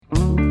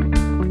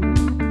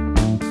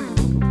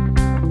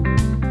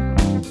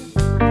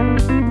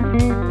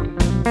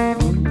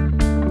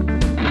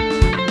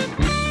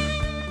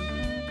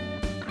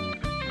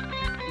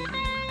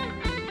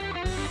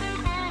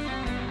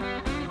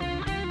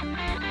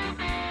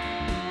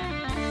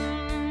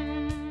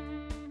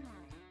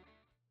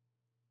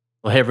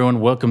Well, hey everyone,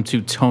 welcome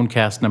to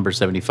Tonecast number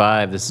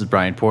 75. This is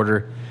Brian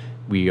Porter.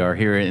 We are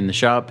here in the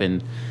shop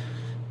and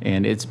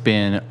it's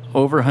been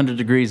over 100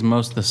 degrees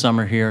most of the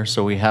summer here,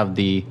 so we have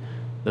the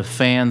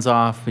fans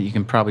off, but you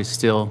can probably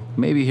still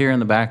maybe hear in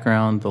the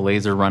background the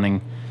laser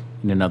running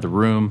in another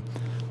room.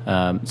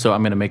 So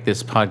I'm going to make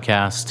this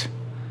podcast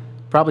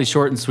probably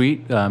short and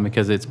sweet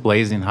because it's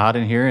blazing hot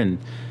in here and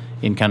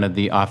in kind of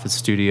the office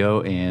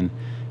studio, and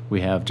we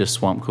have just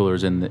swamp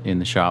coolers in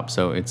the shop,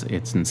 so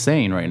it's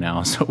insane right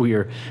now. So we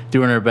are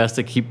doing our best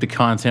to keep the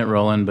content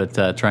rolling,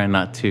 but trying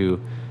not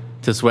to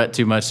sweat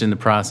too much in the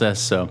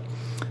process. So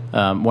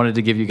wanted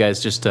to give you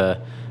guys just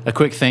a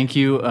quick thank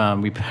you.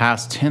 We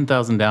passed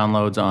 10,000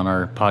 downloads on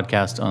our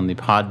podcast on the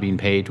Podbean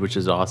page, which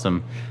is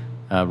awesome.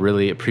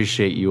 Really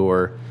appreciate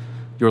your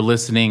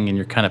listening and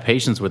your kind of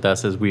patience with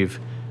us as we've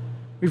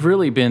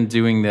really been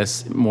doing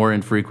this more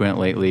infrequent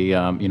lately.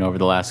 Over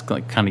the last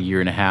kind of year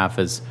and a half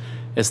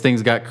as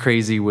things got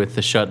crazy with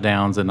the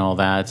shutdowns and all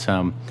that,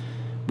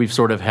 we've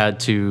sort of had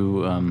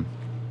to,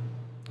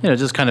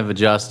 just kind of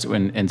adjust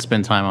and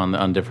spend time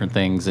on different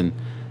things. And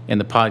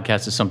the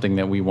podcast is something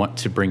that we want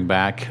to bring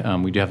back.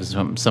 We do have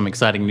some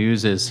exciting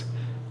news is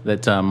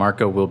that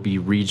Marco will be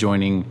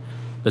rejoining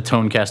the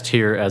Tonecast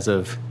here as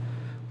of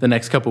the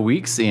next couple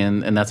weeks,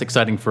 and that's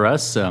exciting for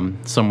us.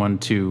 Someone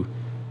to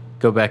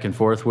go back and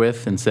forth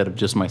with instead of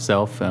just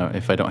myself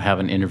if I don't have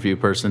an interview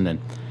person. And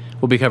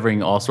we'll be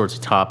covering all sorts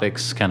of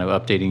topics, kind of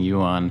updating you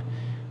on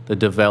the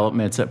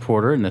developments at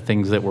Porter and the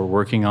things that we're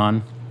working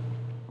on.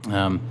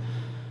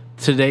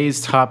 Today's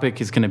topic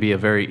is going to be a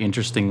very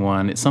interesting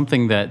one. It's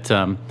something that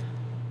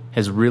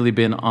has really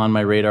been on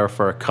my radar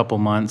for a couple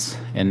months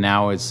and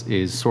now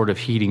is sort of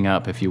heating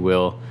up, if you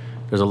will.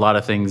 There's a lot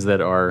of things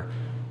that are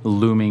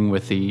looming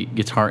with the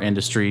guitar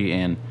industry,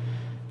 and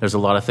there's a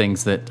lot of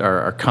things that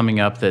are coming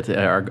up that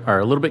are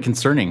a little bit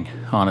concerning,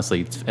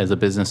 honestly, as a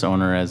business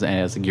owner, as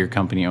a gear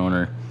company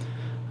owner.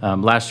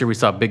 Last year we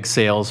saw big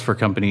sales for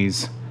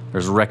companies.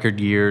 There's record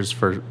years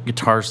for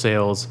guitar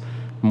sales.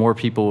 More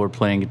people were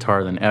playing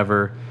guitar than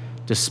ever.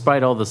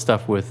 Despite all the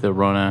stuff with the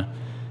Rona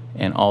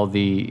and all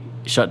the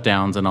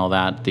shutdowns and all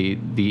that,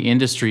 the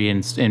industry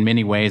in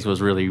many ways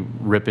was really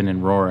ripping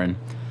and roaring.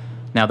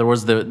 Now there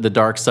was the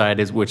dark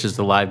side, which is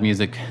the live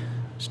music.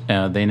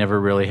 They never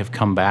really have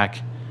come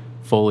back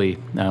fully.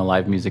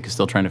 Live music is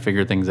still trying to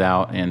figure things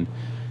out, and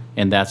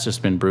that's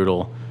just been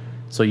brutal.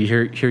 So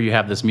here you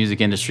have this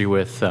music industry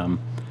with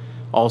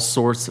all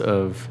sorts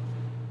of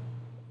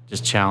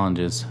just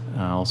challenges,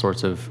 all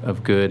sorts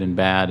of good and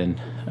bad, and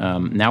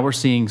now we're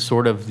seeing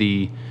sort of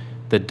the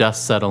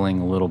dust settling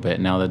a little bit.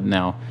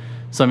 Now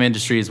some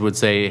industries would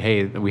say,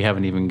 hey, we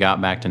haven't even got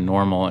back to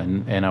normal,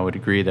 and I would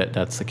agree that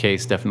that's the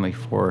case definitely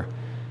for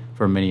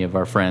many of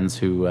our friends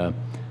who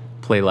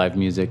play live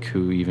music,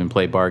 who even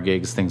play bar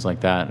gigs, things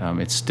like that.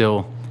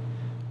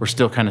 We're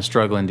still kind of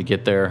struggling to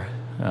get there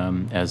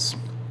as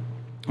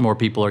more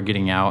people are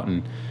getting out,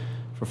 and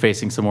we're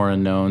facing some more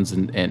unknowns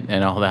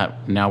and all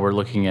that. Now we're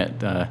looking at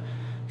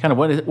kind of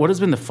what has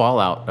been the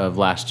fallout of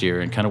last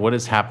year, and kind of what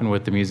has happened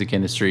with the music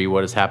industry,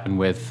 what has happened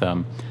with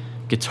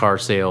guitar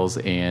sales,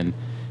 and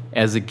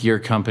as a gear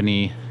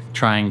company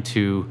trying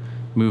to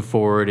move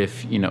forward.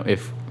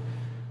 If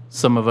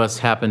some of us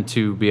happen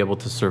to be able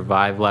to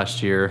survive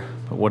last year,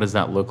 but what does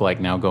that look like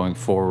now going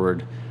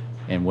forward,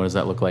 and what does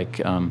that look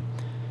like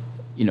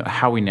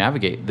how we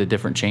navigate the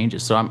different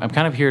changes. So I'm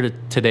kind of here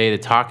today to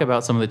talk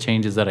about some of the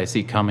changes that I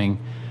see coming,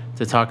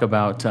 to talk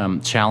about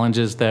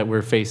challenges that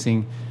we're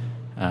facing,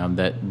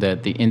 that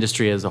the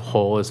industry as a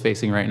whole is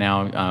facing right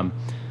now.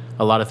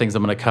 A lot of things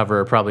I'm going to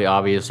cover are probably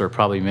obvious, or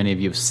probably many of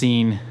you have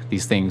seen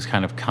these things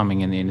kind of coming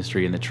in the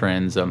industry and the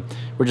trends.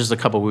 We're just a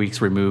couple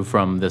weeks removed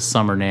from the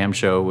Summer NAMM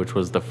show, which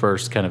was the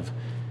first kind of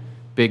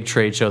big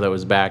trade show that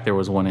was back. There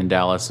was one in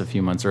Dallas a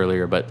few months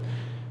earlier, but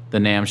the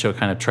NAMM show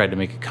kind of tried to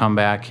make a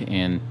comeback,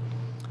 and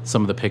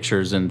some of the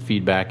pictures and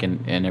feedback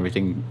and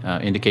everything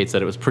indicates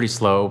that it was pretty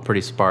slow,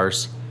 pretty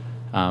sparse.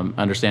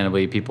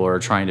 Understandably, people are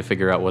trying to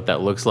figure out what that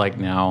looks like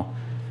now,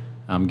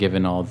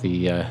 given all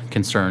the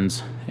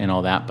concerns and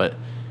all that. But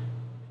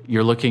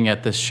you're looking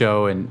at this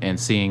show and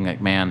seeing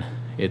like, man,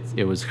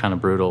 it was kind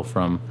of brutal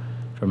from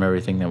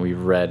everything that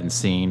we've read and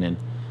seen.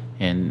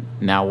 And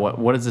now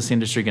what is this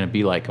industry going to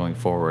be like going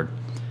forward?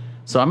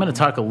 So I'm going to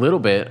talk a little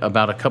bit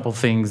about a couple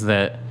things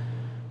that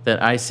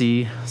I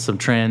see, some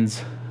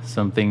trends,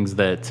 some things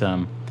that,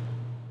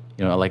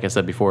 like I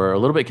said before, are a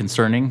little bit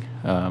concerning,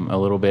 a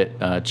little bit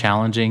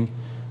challenging,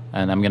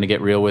 and I'm going to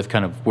get real with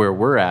kind of where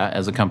we're at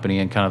as a company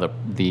and kind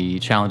of the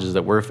challenges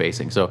that we're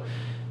facing. So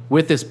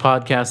with this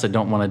podcast, I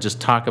don't want to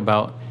just talk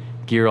about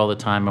gear all the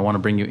time. I want to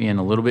bring you in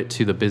a little bit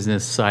to the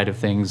business side of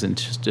things and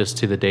just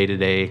to the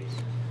day-to-day,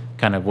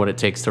 kind of what it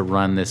takes to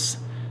run this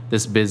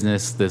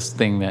business, this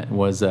thing that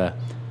was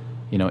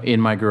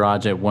in my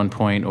garage at one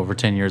point over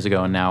 10 years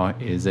ago, and now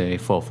is a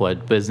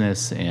full-fledged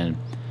business and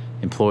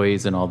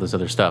employees and all this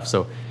other stuff.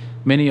 So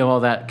many of all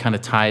that kind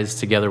of ties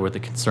together with the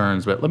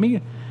concerns. But let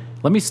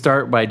me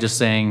start by just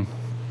saying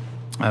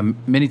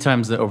many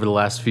times that over the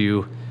last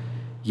few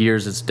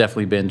years, it's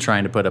definitely been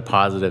trying to put a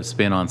positive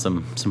spin on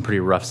some pretty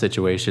rough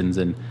situations,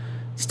 and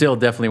still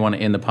definitely want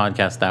to end the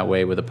podcast that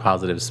way with a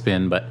positive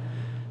spin. But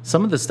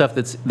some of the stuff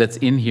that's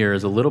in here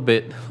is a little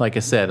bit, like I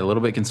said, a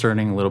little bit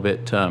concerning, a little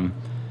bit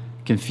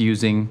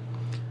confusing,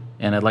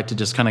 and I'd like to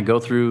just kind of go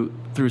through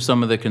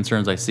some of the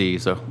concerns I see.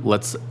 So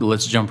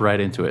let's jump right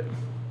into it.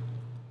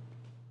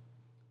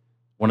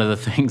 One of the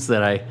things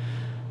that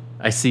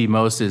I see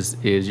most is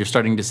you're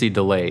starting to see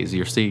delays.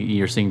 You're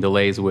seeing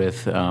delays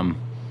with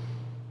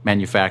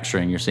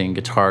manufacturing. You're seeing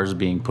guitars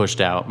being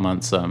pushed out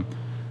months. I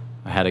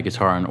had a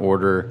guitar on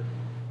order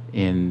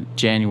in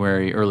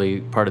January,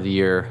 early part of the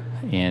year,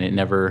 and it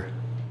never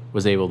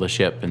was able to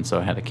ship, and so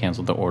I had to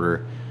cancel the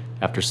order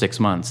after 6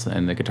 months,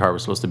 and the guitar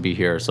was supposed to be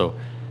here. So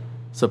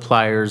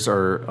suppliers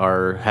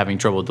are having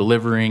trouble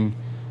delivering.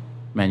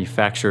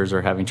 Manufacturers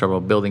are having trouble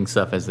building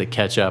stuff as they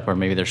catch up, or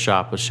maybe their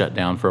shop was shut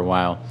down for a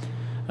while.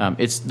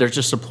 There's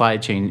just supply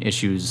chain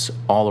issues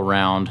all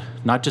around,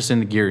 not just in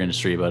the gear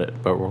industry,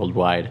 but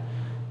worldwide.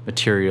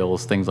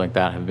 Materials, things like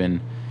that have been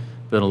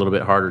a little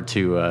bit harder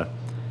to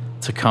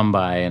come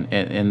by,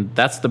 and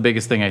that's the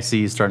biggest thing I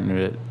see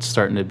starting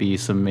to be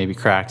some maybe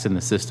cracks in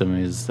the system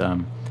is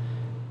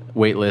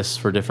wait lists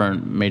for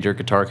different major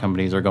guitar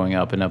companies are going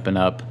up and up and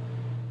up.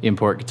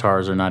 Import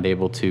guitars are not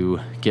able to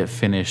get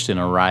finished and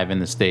arrive in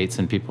the States,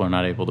 and people are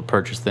not able to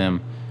purchase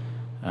them.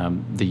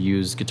 The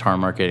used guitar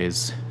market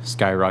is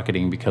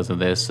skyrocketing because of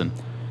this, and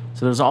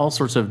so there's all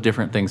sorts of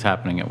different things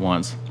happening at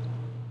once.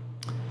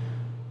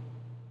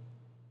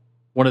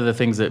 One of the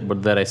things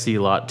that I see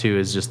a lot too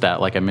is just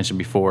that, like I mentioned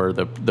before,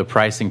 the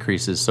price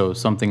increases. So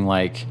something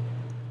like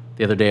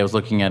the other day I was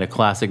looking at a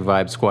classic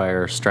Vibe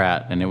Squire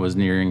Strat, and it was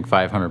nearing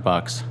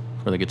 $500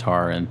 for the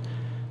guitar, and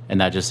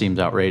that just seems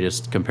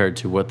outrageous compared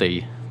to what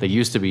they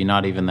used to be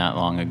not even that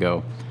long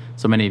ago.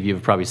 So many of you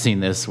have probably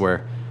seen this where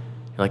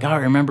you're like, oh, I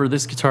remember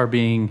this guitar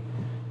being,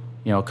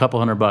 a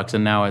couple $100,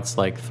 and now it's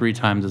like 3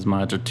 times as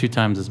much or 2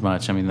 times as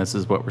much. I mean, this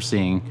is what we're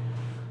seeing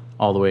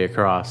all the way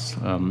across.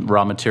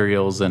 Raw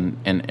materials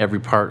and every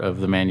part of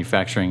the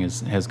manufacturing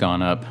has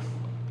gone up,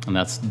 and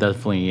that's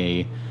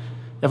definitely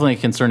a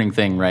concerning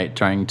thing, right?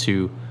 Trying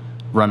to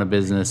run a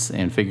business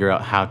and figure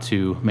out how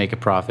to make a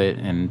profit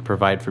and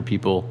provide for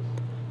people,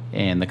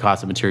 and the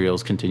cost of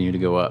materials continue to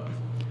go up.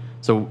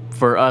 So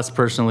for us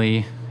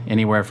personally,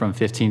 anywhere from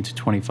 15 to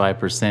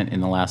 25%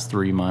 in the last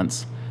 4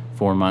 months,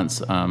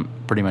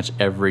 pretty much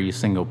every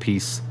single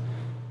piece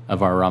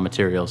of our raw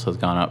materials has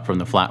gone up, from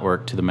the flat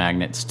work to the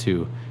magnets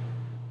to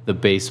the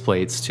base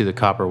plates to the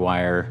copper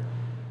wire.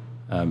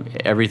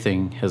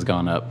 Everything has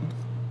gone up.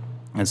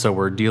 And so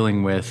we're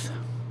dealing with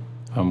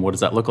what does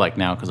that look like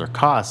now, because our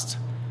cost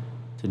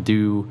to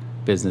do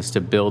business,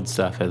 to build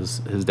stuff has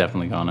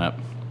definitely gone up.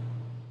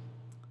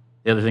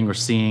 The other thing we're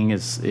seeing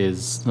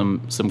is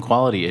some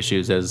quality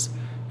issues as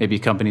maybe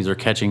companies are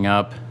catching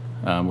up.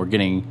 We're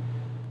getting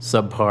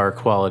subpar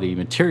quality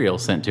material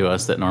sent to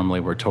us that normally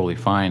were totally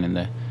fine,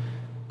 and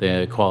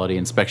the quality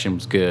inspection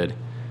was good.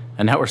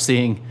 And now we're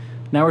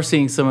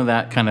seeing some of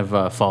that kind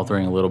of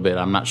faltering a little bit.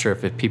 I'm not sure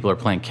if people are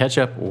playing catch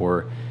up,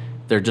 or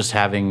they're just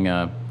having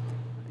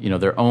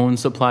their own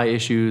supply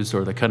issues,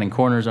 or they're cutting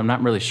corners. I'm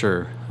not really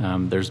sure.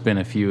 There's been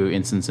a few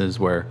instances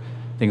where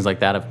things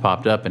like that have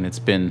popped up, and it's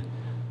been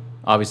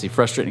obviously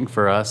frustrating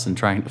for us, and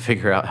trying to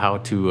figure out how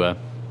to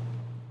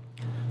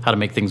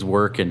make things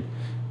work and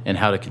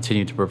how to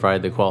continue to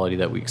provide the quality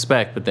that we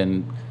expect. But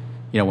then,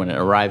 when it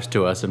arrives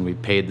to us and we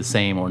paid the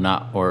same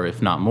or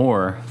if not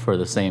more for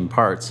the same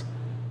parts,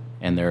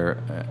 and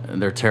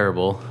they're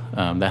terrible,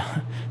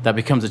 that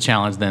becomes a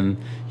challenge. Then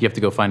you have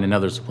to go find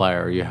another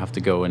supplier, or you have to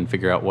go and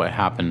figure out what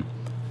happened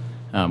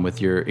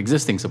with your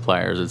existing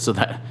suppliers. And so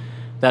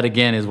that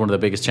again is one of the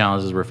biggest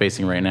challenges we're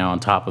facing right now,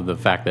 on top of the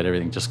fact that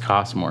everything just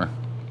costs more.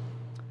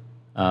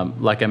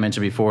 Like I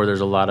mentioned before,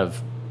 there's a lot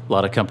of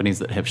companies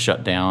that have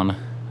shut down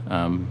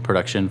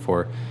production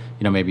for,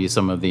 maybe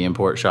some of the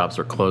import shops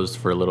are closed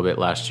for a little bit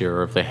last year,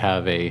 or if they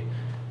have a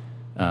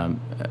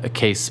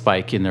case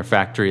spike in their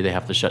factory, they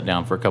have to shut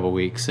down for a couple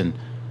weeks, and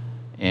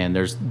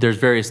there's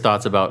various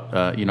thoughts about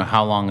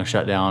how long a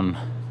shutdown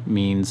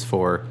means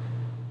for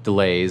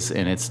delays,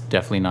 and it's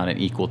definitely not an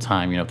equal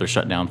time. If they're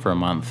shut down for a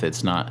month,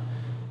 it's not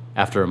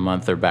after a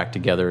month they're back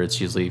together.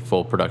 It's usually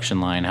full production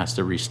line has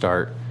to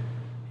restart,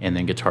 and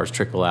then guitars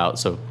trickle out.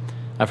 So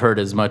I've heard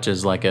as much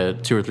as like a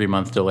 2 or 3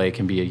 month delay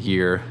can be a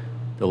year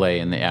delay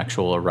in the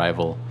actual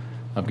arrival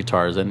of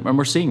guitars, and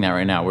we're seeing that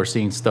right now. We're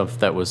seeing stuff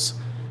that was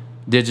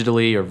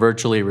digitally or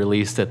virtually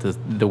released at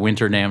the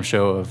Winter NAMM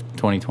show of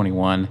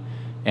 2021,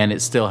 and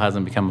it still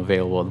hasn't become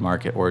available on the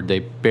market, or they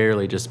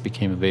barely just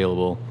became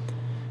available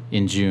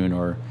in June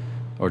or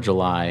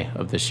July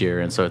of this year.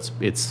 And so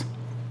it's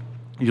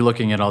you're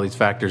looking at all these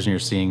factors, and you're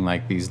seeing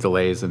like these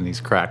delays and these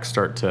cracks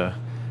start to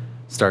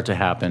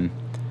happen.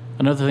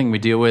 Another thing we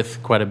deal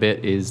with quite a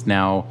bit is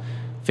now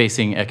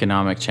facing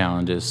economic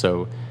challenges.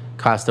 So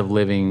cost of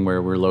living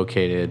where we're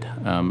located,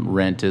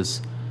 rent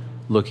is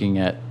looking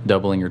at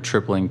doubling or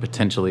tripling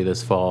potentially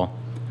this fall.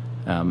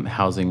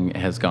 Housing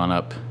has gone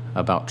up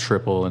about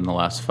triple in the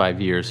last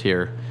 5 years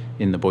here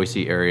in the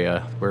Boise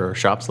area where our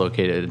shop's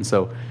located. And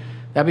so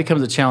that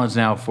becomes a challenge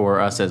now for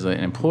us as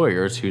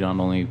employers who not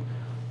only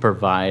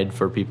provide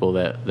for people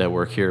that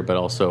work here, but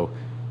also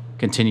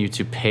continue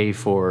to pay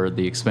for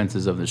the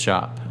expenses of the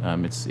shop.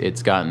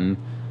 It's gotten,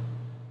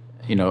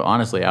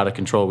 honestly out of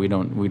control. We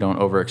don't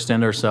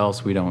overextend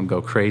ourselves. We don't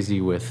go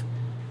crazy with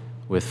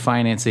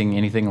financing,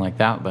 anything like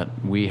that.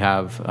 But we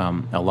have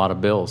a lot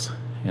of bills,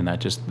 and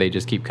they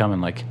just keep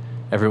coming, like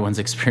everyone's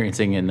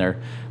experiencing in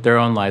their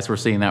own lives. We're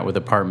seeing that with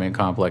apartment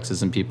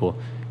complexes and people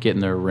getting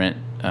their rent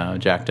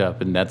jacked up,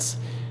 and that's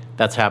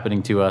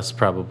happening to us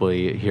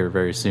probably here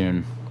very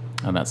soon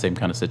on that same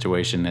kind of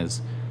situation.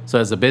 So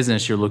as a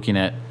business, you're looking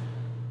at,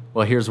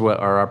 well, here's what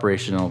our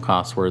operational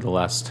costs were the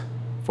last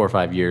 4 or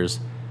 5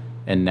 years,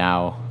 and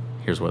now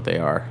here's what they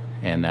are,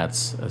 and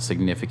that's a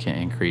significant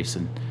increase,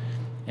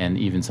 and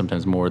even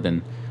sometimes more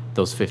than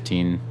those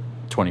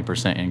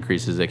 15-20%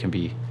 increases. That can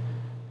be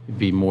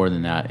more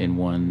than that in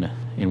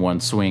one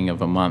swing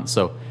of a month.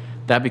 So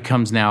that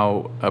becomes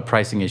now a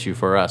pricing issue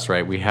for us,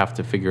 right? We have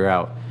to figure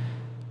out,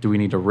 do we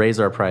need to raise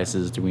our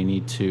prices? Do we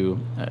need to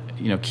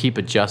keep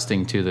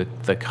adjusting to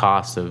the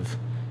cost of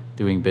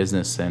doing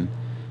business?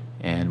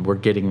 And we're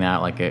getting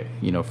that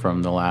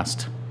from the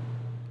last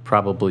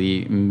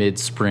probably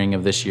mid-spring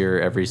of this year,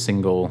 every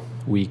single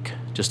week,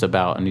 just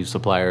about a new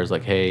supplier is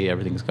like, hey,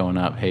 everything's going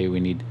up. Hey, we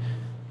need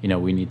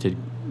to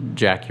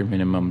jack your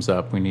minimums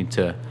up. We need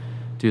to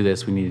do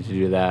this. We need to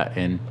do that.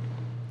 And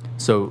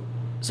so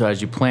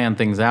as you plan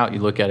things out, you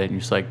look at it and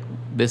you're just like,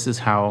 this is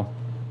how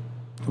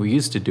we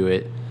used to do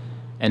it.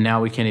 And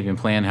now we can't even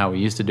plan how we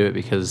used to do it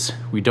because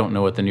we don't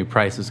know what the new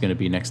price is going to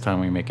be next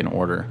time we make an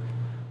order.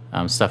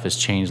 Stuff has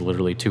changed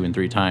literally 2 and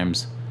 3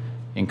 times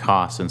in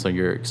cost, and so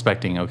you're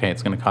expecting, okay,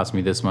 it's going to cost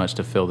me this much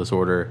to fill this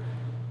order,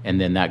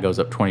 and then that goes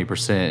up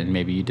 20%, and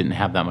maybe you didn't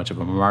have that much of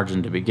a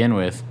margin to begin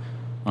with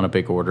on a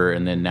big order,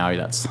 and then now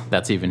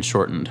that's even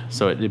shortened.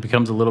 So it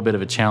becomes a little bit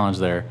of a challenge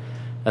there.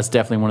 That's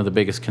definitely one of the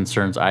biggest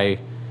concerns I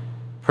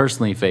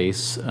personally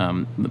face,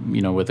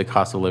 with the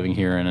cost of living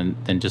here, and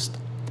then just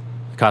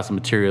the cost of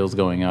materials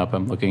going up.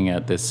 I'm looking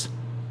at this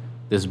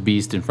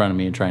beast in front of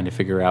me and trying to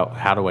figure out,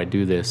 how do I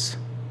do this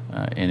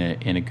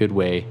in a good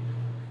way,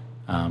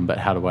 but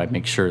how do I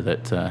make sure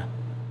that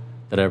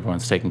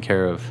everyone's taken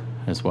care of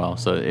as well?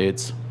 So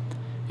it's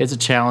a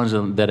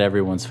challenge that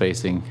everyone's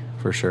facing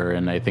for sure,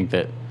 and I think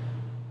that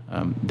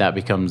that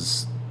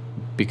becomes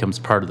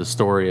part of the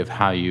story of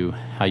how you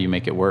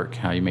make it work,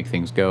 how you make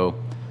things go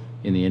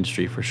in the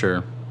industry for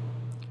sure.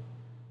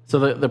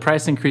 So the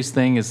price increase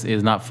thing is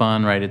not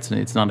fun, right?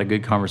 It's not a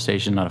good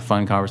conversation, not a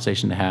fun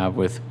conversation to have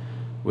with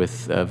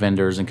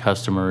vendors and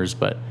customers,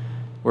 but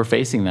we're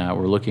facing that.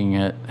 We're looking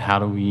at, how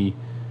do we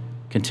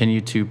continue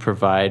to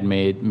provide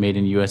made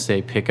in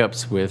USA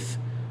pickups with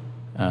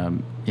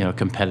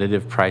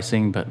competitive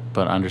pricing,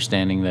 but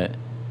understanding that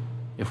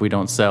if we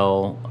don't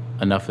sell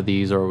enough of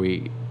these, or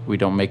we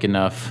don't make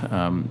enough,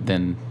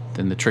 then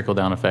the trickle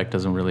down effect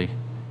doesn't really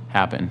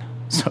happen.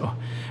 So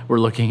we're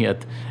looking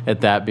at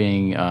that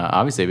being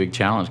obviously a big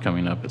challenge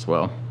coming up as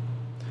well.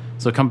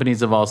 So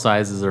companies of all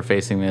sizes are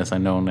facing this. I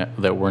know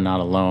that we're not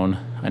alone.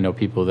 I know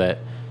people that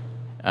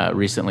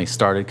recently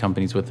started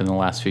companies within the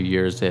last few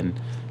years, and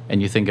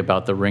you think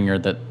about the ringer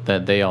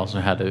that they also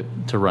had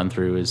to run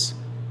through, is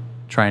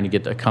trying to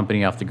get a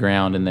company off the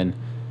ground and then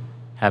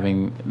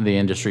having the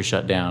industry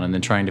shut down, and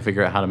then trying to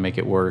figure out how to make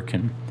it work.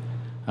 And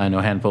I know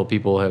a handful of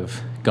people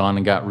have gone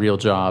and got real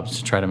jobs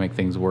to try to make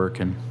things work,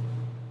 and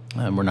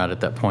we're not at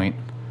that point,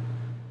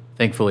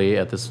 thankfully,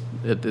 at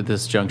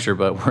this juncture.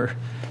 But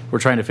we're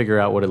trying to figure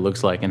out what it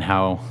looks like and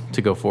how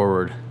to go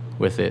forward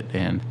with it.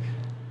 And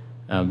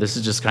this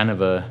is just kind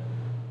of a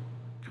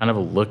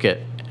look at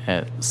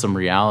some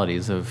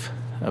realities of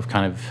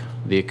kind of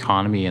the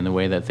economy and the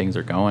way that things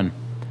are going.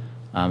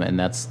 And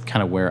that's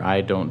kind of where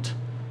I don't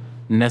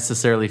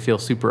necessarily feel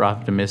super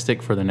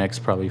optimistic for the next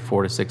probably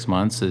 4 to 6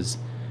 months, is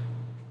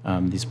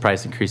these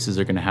price increases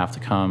are going to have to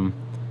come.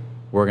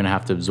 We're going to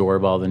have to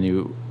absorb all the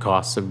new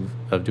costs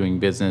of doing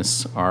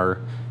business. Our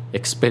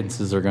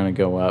expenses are going to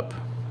go up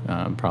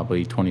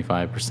probably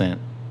 25%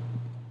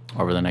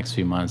 over the next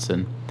few months,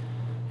 and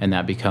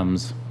that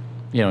becomes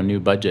new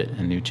budget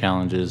and new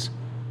challenges,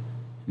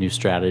 new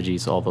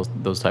strategies, all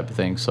those type of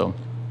things. So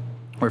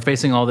we're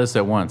facing all this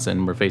at once,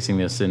 and we're facing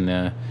this in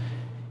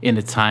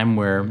a time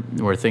where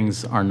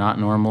things are not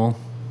normal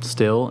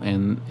still,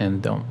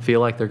 and don't feel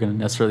like they're going to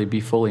necessarily be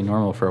fully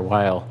normal for a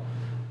while.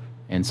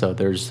 And so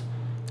there's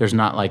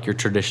not like your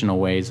traditional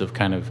ways of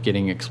kind of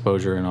getting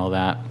exposure and all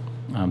that.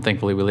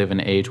 Thankfully, we live in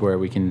an age where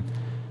we can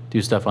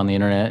do stuff on the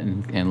internet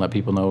and let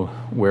people know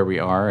where we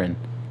are. And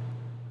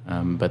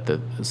but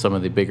some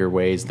of the bigger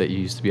ways that you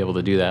used to be able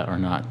to do that are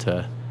not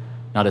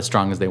as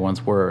strong as they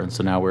once were. And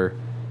so now we're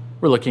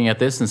looking at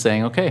this and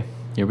saying, okay,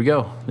 here we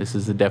go. This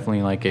is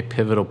definitely like a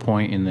pivotal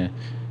point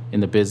in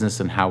the business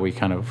and how we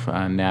kind of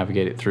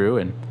navigate it through.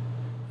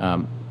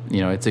 And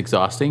it's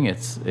exhausting.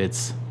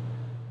 It's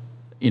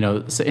in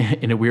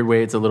a weird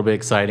way, it's a little bit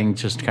exciting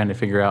just to kind of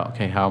figure out,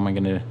 okay, how am I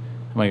going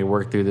to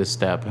work through this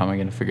step? How am I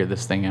going to figure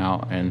this thing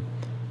out? And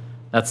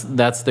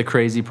that's the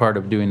crazy part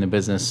of doing the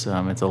business.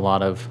 It's a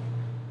lot of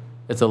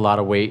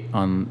weight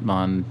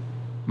on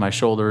my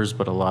shoulders,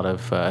 but a lot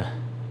of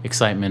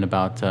excitement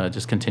about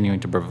just continuing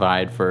to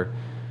provide for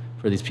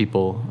these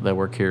people that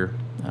work here,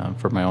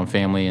 for my own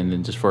family, and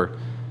then just for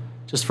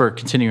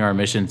continuing our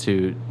mission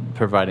to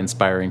provide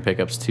inspiring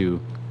pickups to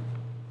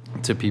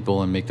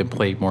people and make them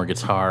play more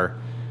guitar,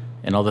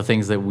 and all the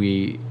things that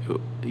we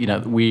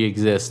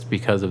exist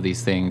because of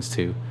these things,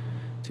 to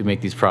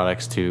make these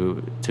products,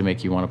 to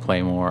make you want to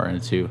play more,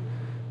 and to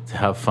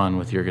have fun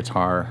with your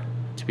guitar,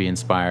 to be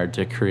inspired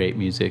to create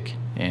music.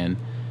 And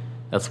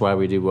that's why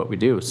we do what we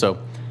do. So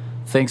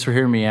thanks for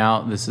hearing me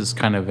out. This is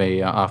kind of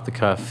a off the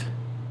cuff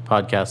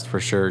podcast for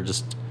sure.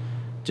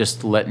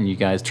 Just letting you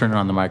guys turn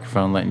on the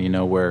microphone, letting you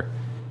know where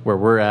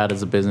we're at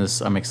as a business.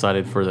 I'm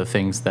excited for the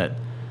things that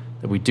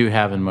we do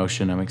have in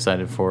motion. I'm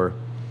excited for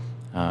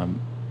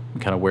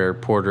kind of where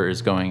Porter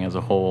is going as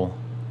a whole,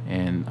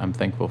 and I'm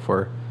thankful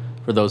for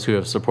those who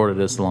have supported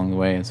us along the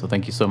way. And so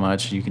thank you so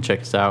much. You can check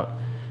us out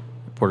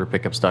at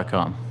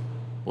porterpickups.com.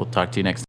 We'll talk to you next time.